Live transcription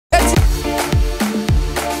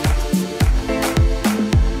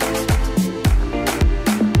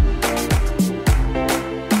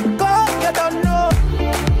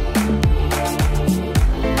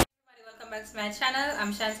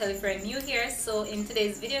So in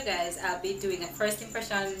today's video guys, I'll be doing a first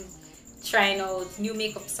impression trying out new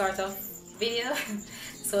makeup sort of video.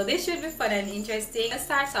 So this should be fun and interesting. Let's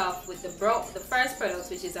start off with the first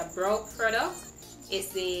product, which is a brow product. It's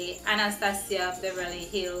the Anastasia Beverly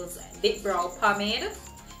Hills Dipbrow pomade,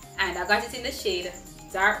 and I got it in the shade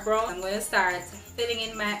dark brown. I'm going to start filling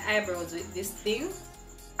in my eyebrows with this thing.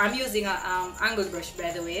 I'm using an angled brush,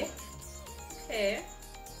 by the way. Okay.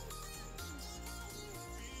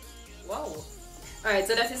 Wow. Alright,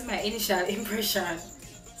 so that is my initial impression.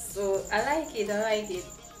 So I like it.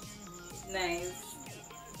 Nice.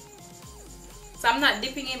 So I'm not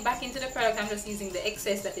dipping it back into the product. I'm just using the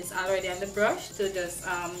excess that is already on the brush to just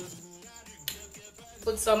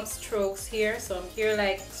put some strokes here. So I'm here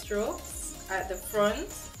like strokes at the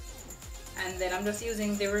front, and then I'm just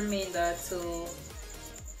using the remainder to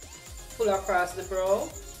pull across the brow,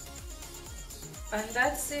 and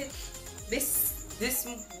that's it. This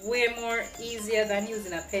way more easier than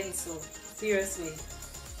using a pencil, seriously,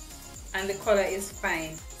 and the color is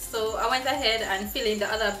fine. So I went ahead and filled in the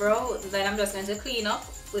other brow. Then I'm just going to clean up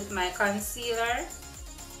with my concealer.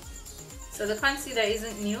 So the concealer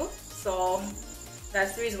isn't new, so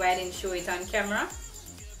that's the reason why I didn't show it on camera.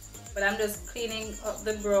 But I'm just cleaning up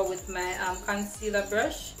the brow with my concealer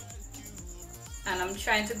brush, and I'm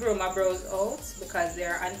trying to grow my brows out because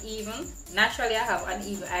they're uneven. Naturally I have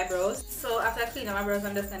uneven eyebrows. So after cleaning my brows,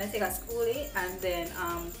 I'm just going to take a spoolie and then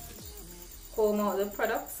comb out the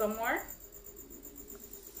product some more.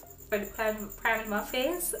 Priming my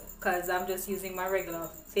face because I'm just using my regular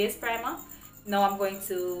face primer. Now I'm going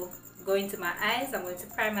to go into my eyes. I'm going to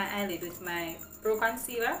prime my eyelid with my Pro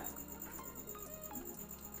Concealer.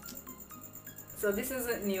 So this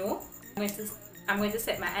isn't new. I'm going to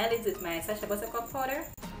set my eyelids with my Sacha Buttercup powder.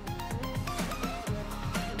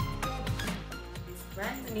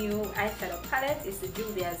 Brand new eyeshadow palette is the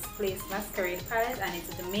Juvia's Place Masquerade palette, and it's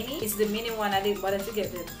the mini. It's the mini one. I didn't bother to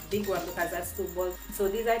get the big one because that's too bold. So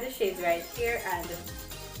these are the shades right here, and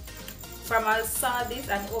from I saw this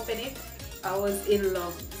and opened it, I was in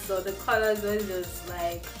love. So the colors were just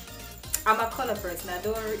like, I'm a color person.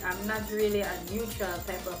 I'm not really a neutral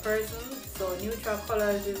type of person. So neutral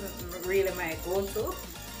colors isn't really my go-to.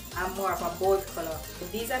 I'm more of a bold color. So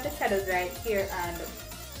these are the shadows right here, and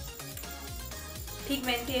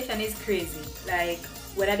pigmentation is crazy. Like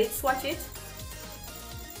when I did swatch it,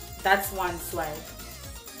 that's one swipe.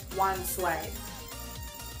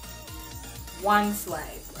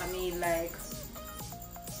 I mean, like,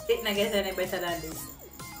 it not get any better than this.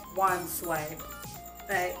 One swipe.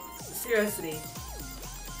 Like, seriously,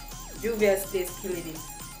 Juvia's Place killing it.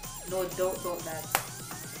 No doubt about that.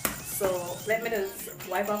 So let me just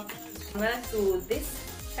wipe up. I'm gonna do this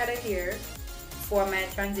shadow here for my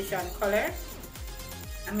transition color.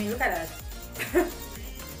 I mean, look at that.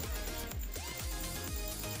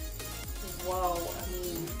 Wow, I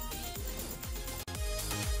mean,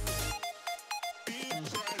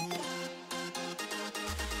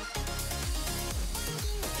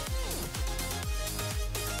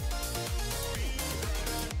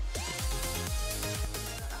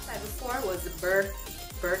 before was the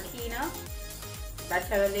Burkina, that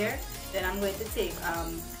shadow there. Then I'm going to take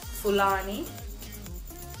Fulani,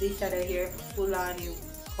 this shadow here, Fulani,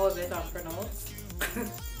 however it's pronounced.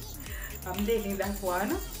 I'm taking that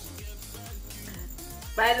one.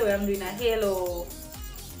 By the way, I'm doing a halo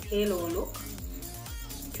look.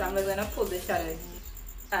 So I'm going to pull the shadow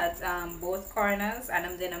at both corners,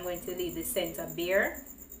 and then I'm going to leave the center bare.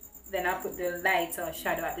 Then I'll put the lighter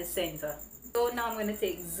shadow at the center. So now I'm going to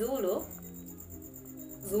take Zulu.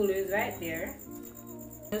 Zulu is right there.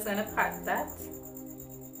 I'm just going to pat that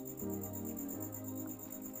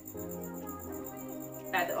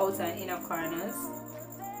at the outer and inner corners.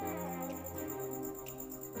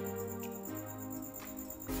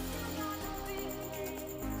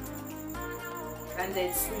 And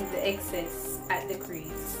then smooth the excess at the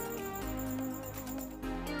crease.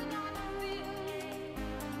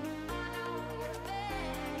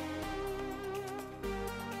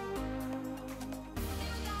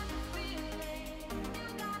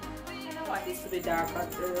 I want this to be darker,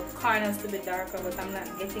 the corners to be darker, but I'm not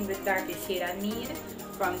getting the darkest shade I need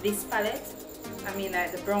from this palette. I mean,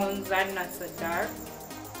 like, the browns are not so dark.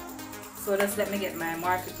 So just let me get my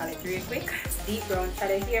Morphe palette real quick. It's deep brown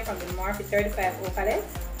shadow here from the Morphe 35O palette.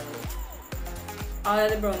 All of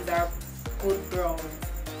the browns are good brown.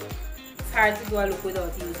 It's hard to do a look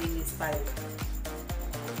without using this palette.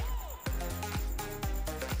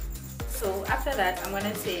 So after that, I'm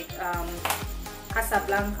gonna take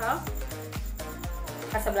Casablanca.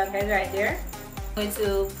 Casablanca is right there. I'm going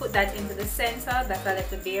to put that into the center that I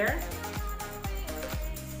left bare.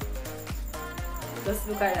 Just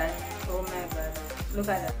look at that. Oh my god. Look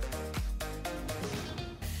at that.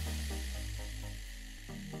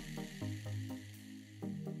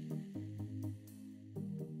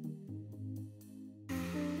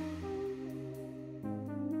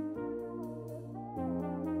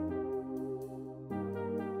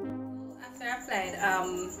 After I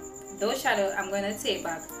applied those shadow, I'm going to take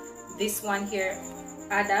back this one here,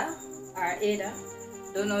 Ada or Ada.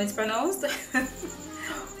 Don't know it's pronounced.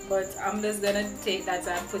 But I'm just gonna take that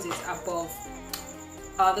and put it above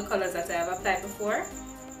all the colors that I have applied before.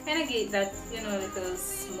 Kind of get that, you know, little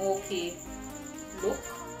smoky look.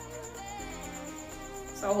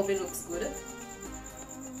 So I hope it looks good.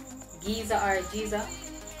 Giza or Giza.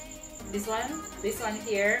 This one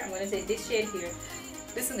here, I'm gonna say this shade here.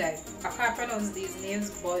 Listen guys, I can't pronounce these names,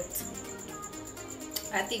 but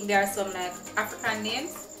I think there are some like African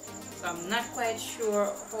names, so I'm not quite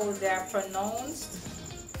sure how they are pronounced.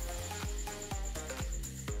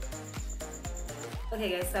 Okay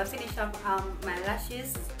guys, so I've finished up my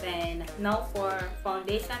lashes. Then now for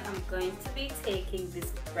foundation, I'm going to be taking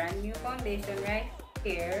this brand new foundation right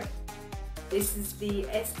here. This is the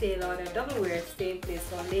Estee Lauder Double Wear Stay in Place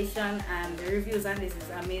Foundation, and the reviews on this is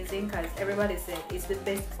amazing because everybody said it's the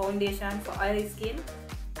best foundation for oily skin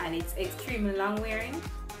and it's extremely long wearing.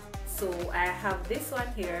 So I have this one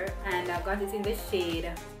here and I got it in the shade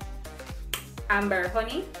Amber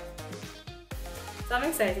Honey. So I'm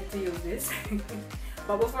excited to use this.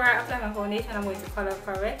 But before I apply my foundation, I'm going to color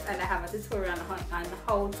correct, and I have a tutorial on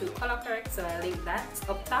how to color correct, so I'll link that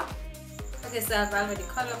up top. Okay, so I've already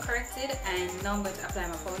color corrected and now I'm going to apply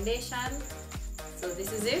my foundation. So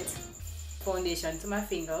this is it. Foundation to my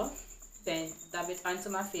finger, then dab it onto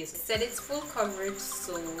my face. It said it's full coverage,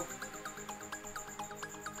 so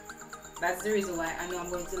that's the reason why I know I'm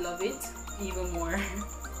going to love it even more.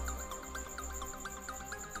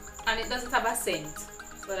 And it doesn't have a scent,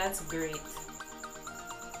 so that's great.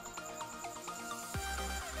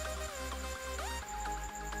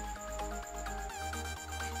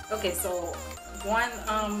 Okay, so one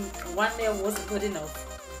layer wasn't good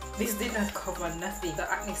enough. This did not cover nothing,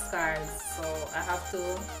 the acne scars, so I have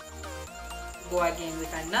to go again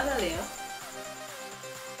with another layer.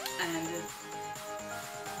 And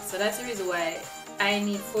so that's the reason why I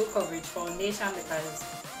need full coverage foundation, because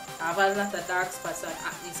I have a lot of dark spots and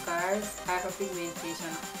acne scars,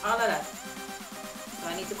 hyperpigmentation, all of that. So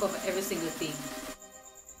I need to cover every single thing.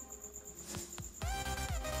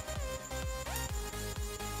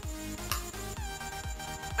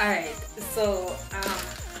 Alright, so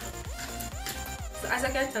as I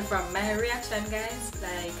can tell from my reaction guys,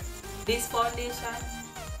 like this foundation,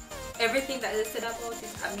 everything that they said about it,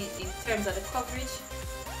 I mean in terms of the coverage,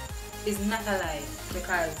 is not a lie,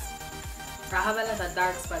 because I have a lot of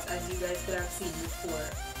dark spots as you guys could have seen before,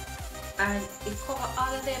 and it covers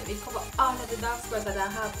all of them, it covers all of the dark spots that I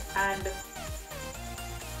have. And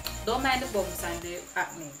don't mind the bumps and the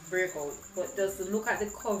acne breakout, but just look at the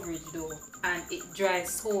coverage though, and it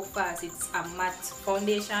dries so fast. It's a matte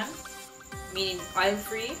foundation, meaning oil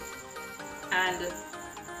free, and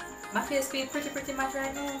my face feels pretty matte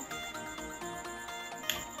right now.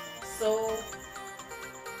 So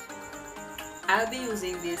I'll be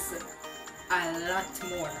using this a lot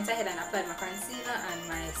more. I went ahead and applied my concealer and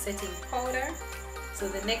my setting powder. So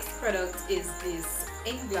the next product is this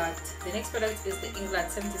Inglot. The next product is the Inglot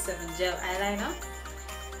 77 Gel Eyeliner,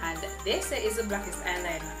 and they say it's the blackest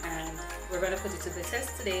eyeliner, and we're gonna put it to the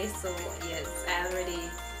test today. So yes, I already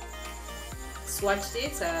swatched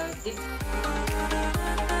it.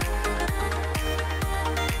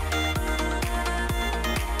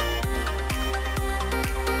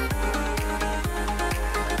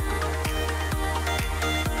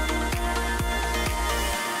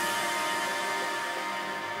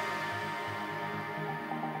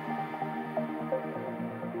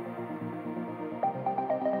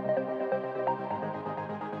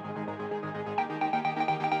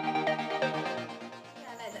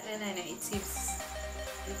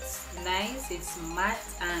 It's nice, it's matte,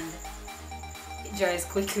 and it dries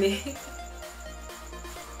quickly.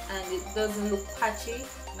 And it doesn't look patchy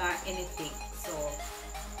nor anything. So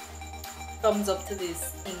thumbs up to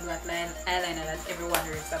this Inglot eyeliner that everyone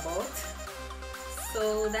reads about.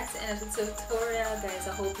 So that's the end of the tutorial guys.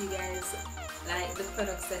 I hope you guys like the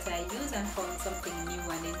products that I use and found something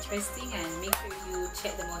new and interesting, and make sure you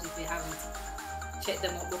check them out if you haven't checked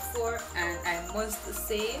them out before. And I must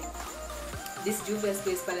say, this Juvia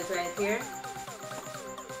Space palette right here,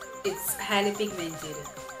 it's highly pigmented.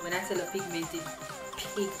 When I tell you pigmented,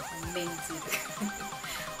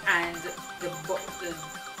 and the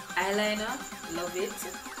eyeliner, love it.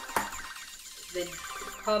 The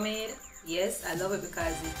pomade, Yes, I love it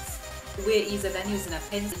because it's way easier than using a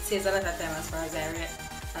pencil. It saves a lot of time as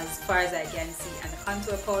far as I can see. And the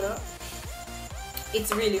contour powder,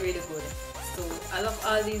 it's really good. So I love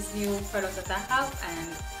all these new products that I have.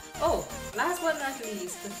 And oh, last but not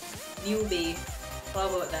least, new babe. How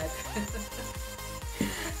about that?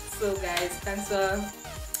 So guys, thanks for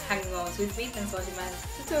hanging out with me. Thanks for watching my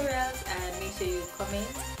tutorials, and make sure you comment,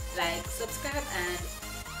 like, subscribe, and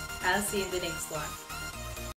I'll see you in the next one.